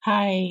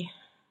Hi,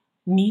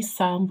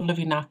 Nisam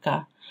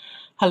Bulavinaka.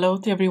 Hello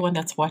to everyone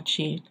that's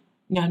watching.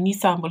 Now,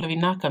 Nisam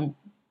Bulavinaka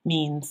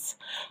means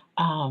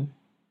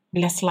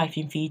blessed life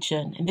in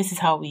Fijian, and this is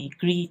how we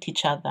greet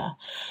each other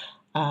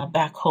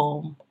back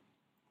home.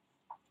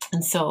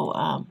 And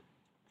so,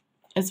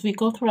 as we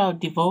go through our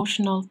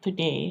devotional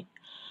today,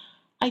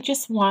 I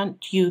just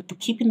want you to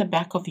keep in the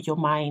back of your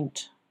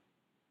mind,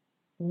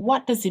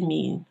 what does it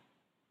mean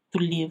to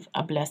live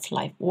a blessed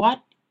life?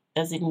 What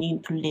does it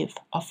mean to live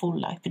a full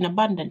life, an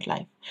abundant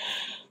life?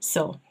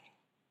 So,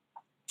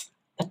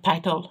 the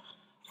title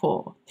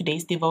for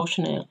today's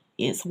devotional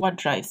is What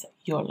Drives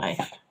Your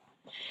Life?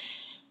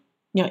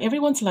 Now,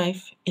 everyone's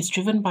life is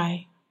driven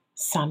by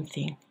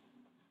something.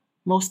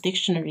 Most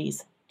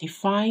dictionaries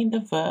define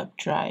the verb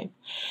drive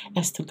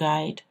as to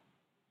guide,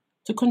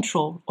 to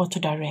control, or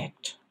to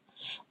direct.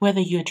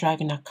 Whether you're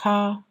driving a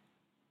car,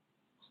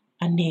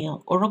 a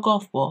nail, or a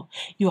golf ball,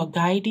 you are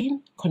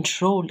guiding,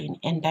 controlling,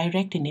 and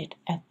directing it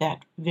at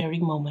that very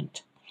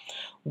moment.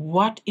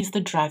 What is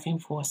the driving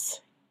force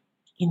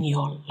in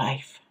your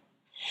life?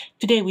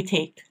 Today we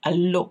take a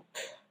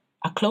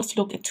close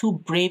look at two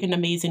brave and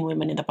amazing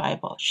women in the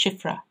Bible,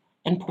 Shiphrah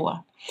and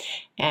Puah,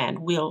 and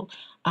we'll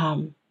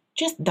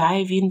just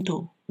dive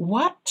into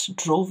what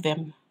drove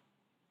them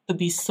to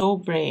be so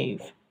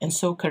brave and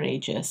so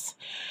courageous.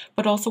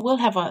 But also we'll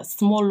have a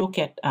small look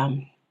at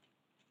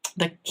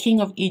the king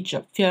of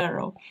Egypt,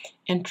 Pharaoh,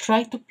 and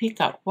try to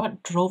pick out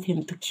what drove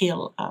him to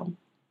kill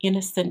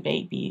innocent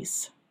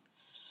babies.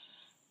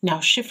 Now,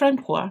 Shiphrah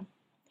and Puah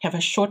have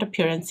a short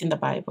appearance in the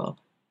Bible.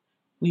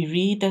 We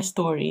read their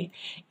story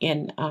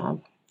in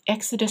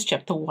Exodus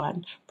chapter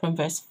 1 from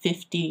verse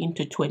 15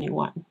 to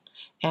 21.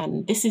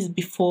 And this is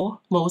before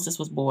Moses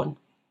was born.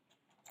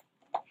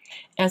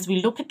 As we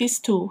look at these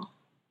two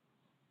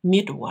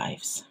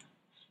midwives,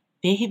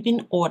 they had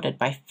been ordered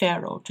by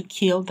Pharaoh to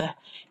kill the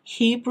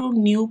Hebrew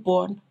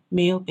newborn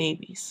male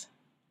babies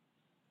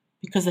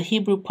because the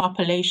Hebrew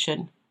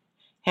population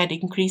had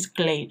increased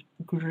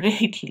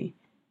greatly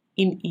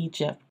in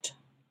Egypt.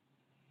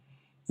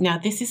 Now,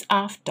 this is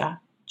after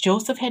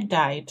Joseph had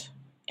died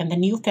and the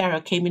new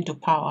Pharaoh came into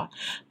power,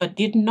 but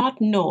did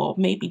not know, or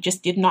maybe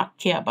just did not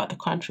care about the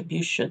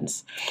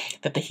contributions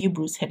that the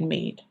Hebrews had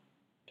made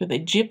to the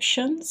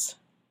Egyptians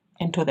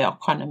and to their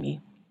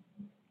economy.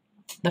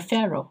 The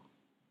Pharaoh,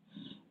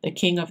 the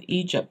king of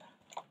Egypt,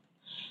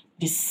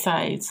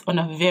 decides on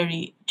a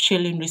very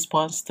chilling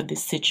response to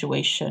this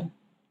situation.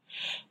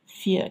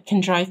 Fear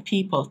can drive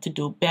people to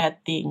do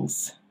bad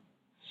things.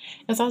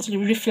 As I was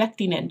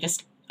reflecting and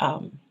just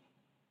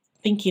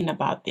thinking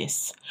about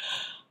this,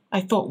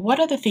 I thought, what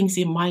are the things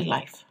in my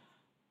life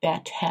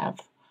that have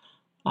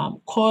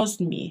caused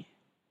me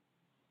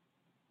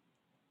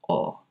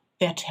or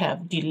that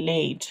have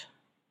delayed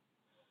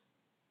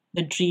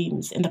the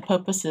dreams and the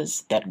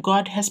purposes that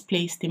God has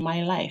placed in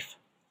my life?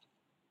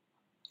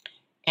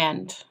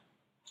 And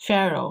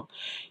Pharaoh,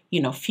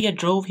 fear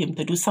drove him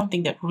to do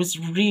something that was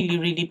really,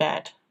 really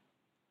bad.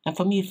 And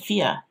for me,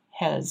 fear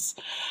has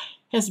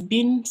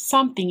been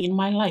something in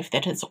my life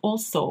that has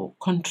also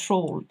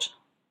controlled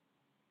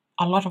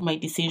a lot of my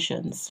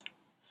decisions.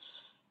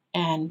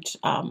 And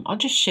I'll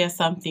just share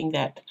something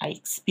that I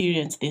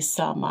experienced this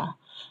summer.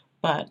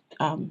 But,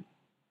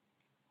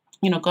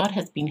 God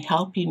has been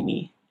helping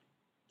me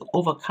to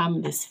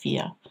overcome this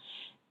fear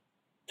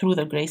through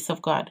the grace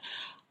of God.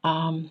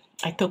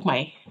 I took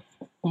my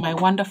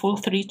wonderful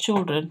 3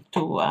 children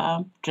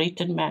to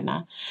Drayton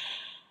Manor,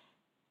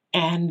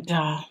 and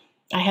I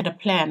had a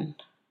plan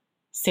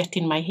set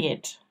in my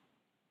head.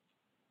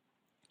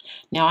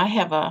 Now, I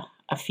have a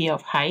fear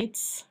of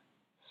heights,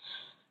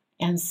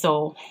 and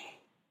so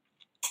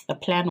the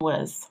plan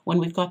was when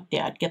we got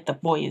there, I'd get the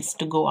boys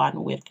to go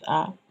on with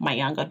my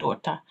younger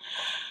daughter.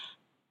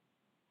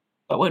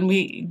 But when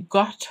we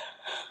got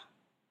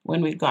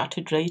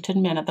to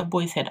Drayton Manor, the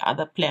boys had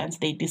other plans.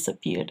 They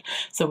disappeared.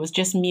 So it was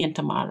just me and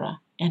Tamara.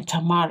 And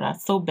Tamara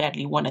so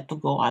badly wanted to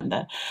go on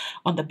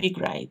the big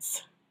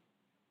rides.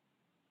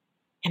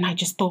 And I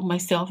just told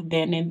myself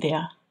then and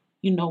there,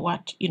 you know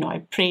what? I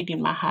prayed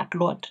in my heart,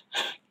 Lord,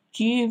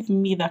 give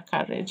me the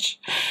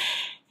courage.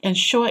 And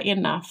sure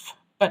enough,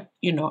 but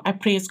I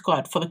praise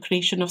God for the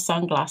creation of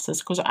sunglasses,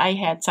 because I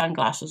had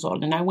sunglasses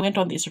on and I went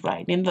on this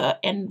ride.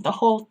 And the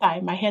whole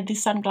time I had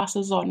these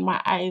sunglasses on,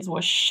 my eyes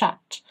were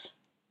shut,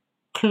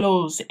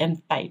 close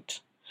and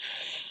tight.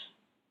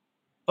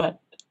 But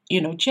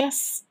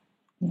just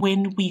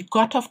when we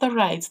got off the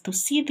rides, to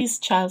see this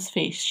child's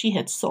face, she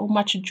had so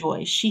much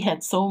joy, she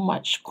had so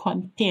much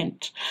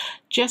content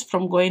just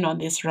from going on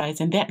these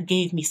rides, and that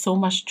gave me so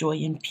much joy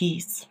and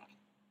peace.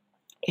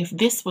 If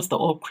this was the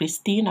old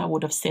Christine, I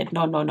would have said,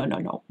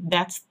 no,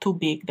 that's too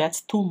big,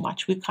 that's too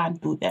much, we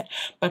can't do that.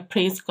 But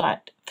praise God,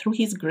 through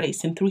His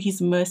grace and through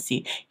His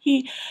mercy,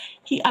 He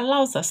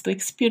allows us to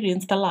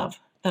experience the love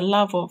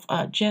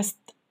of just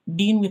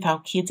being with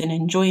our kids and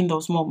enjoying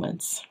those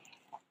moments.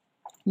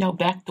 Now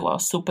back to our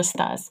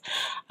superstars.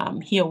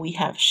 Here we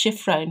have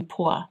Shiphrah and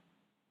Puah.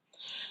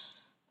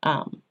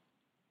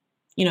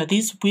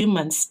 These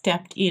women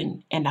stepped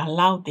in and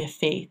allowed their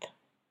faith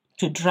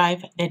to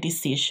drive their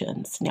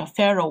decisions. Now,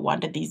 Pharaoh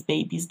wanted these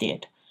babies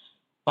dead,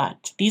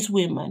 but these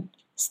women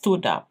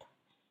stood up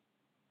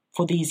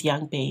for these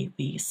young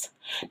babies.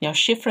 Now,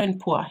 Shiphrah and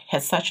Puah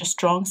had such a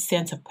strong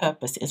sense of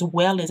purpose as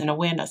well as an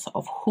awareness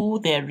of who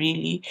they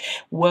really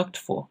worked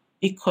for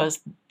because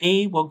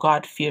they were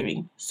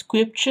God-fearing.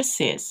 Scripture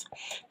says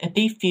that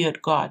they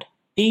feared God.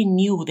 They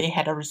knew they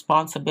had a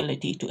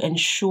responsibility to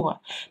ensure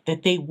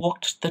that they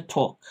walked the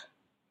talk.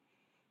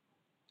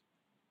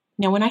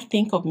 Now, when I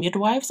think of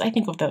midwives, I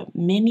think of the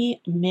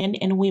many men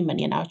and women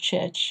in our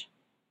church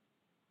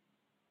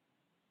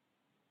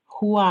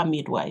who are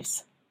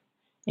midwives.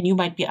 And you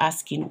might be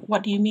asking,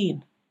 what do you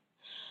mean?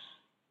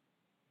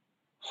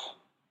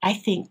 I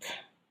think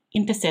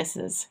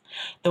intercessors,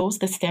 those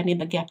that stand in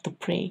the gap to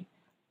pray,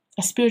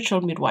 are spiritual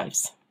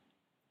midwives.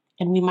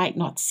 And we might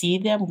not see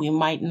them, we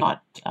might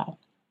not,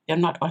 they're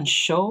not on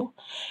show,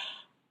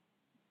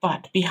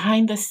 but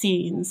behind the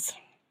scenes,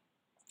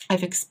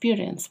 I've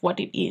experienced what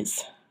it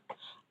is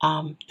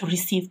to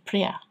receive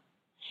prayer.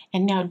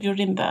 And now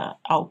during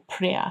our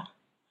prayer,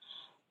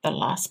 the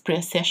last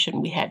prayer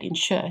session we had in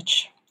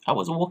church, I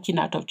was walking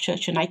out of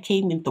church and I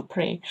came in to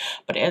pray.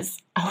 But as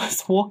I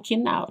was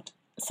walking out,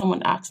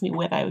 someone asked me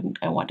whether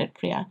I wanted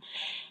prayer.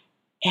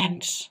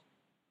 And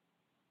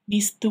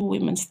these two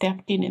women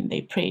stepped in and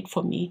they prayed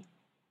for me.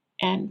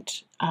 And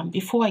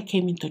before I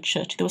came into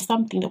church, there was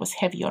something that was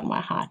heavy on my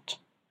heart.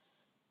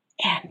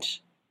 And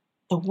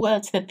the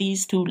words that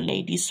these two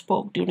ladies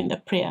spoke during the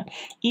prayer,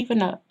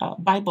 even a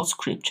Bible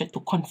scripture to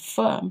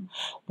confirm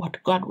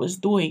what God was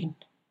doing,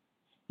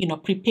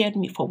 prepared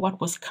me for what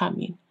was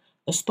coming,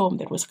 the storm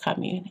that was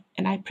coming.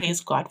 And I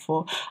praise God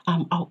for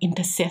our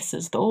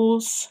intercessors,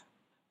 those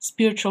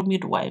spiritual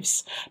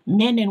midwives,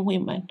 men and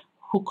women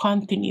who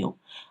continue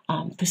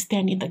to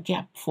stand in the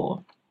gap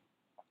for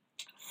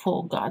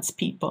God's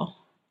people.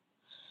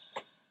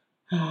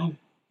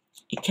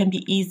 It can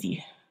be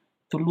easy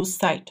to lose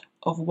sight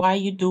of why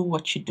you do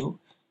what you do,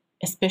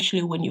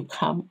 especially when you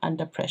come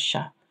under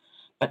pressure.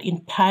 But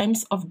in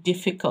times of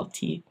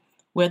difficulty,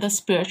 whether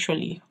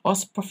spiritually or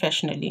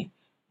professionally,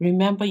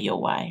 remember your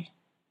why.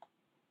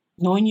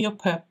 Knowing your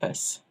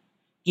purpose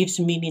gives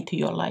meaning to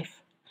your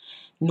life.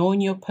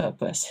 Knowing your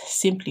purpose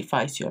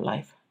simplifies your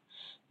life.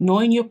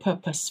 Knowing your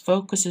purpose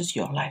focuses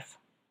your life.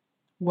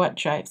 What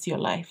drives your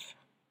life?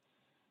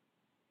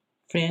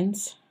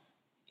 Friends,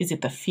 is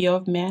it the fear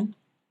of man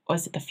or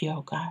is it the fear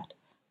of God?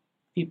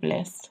 Be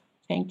blessed.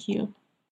 Thank you.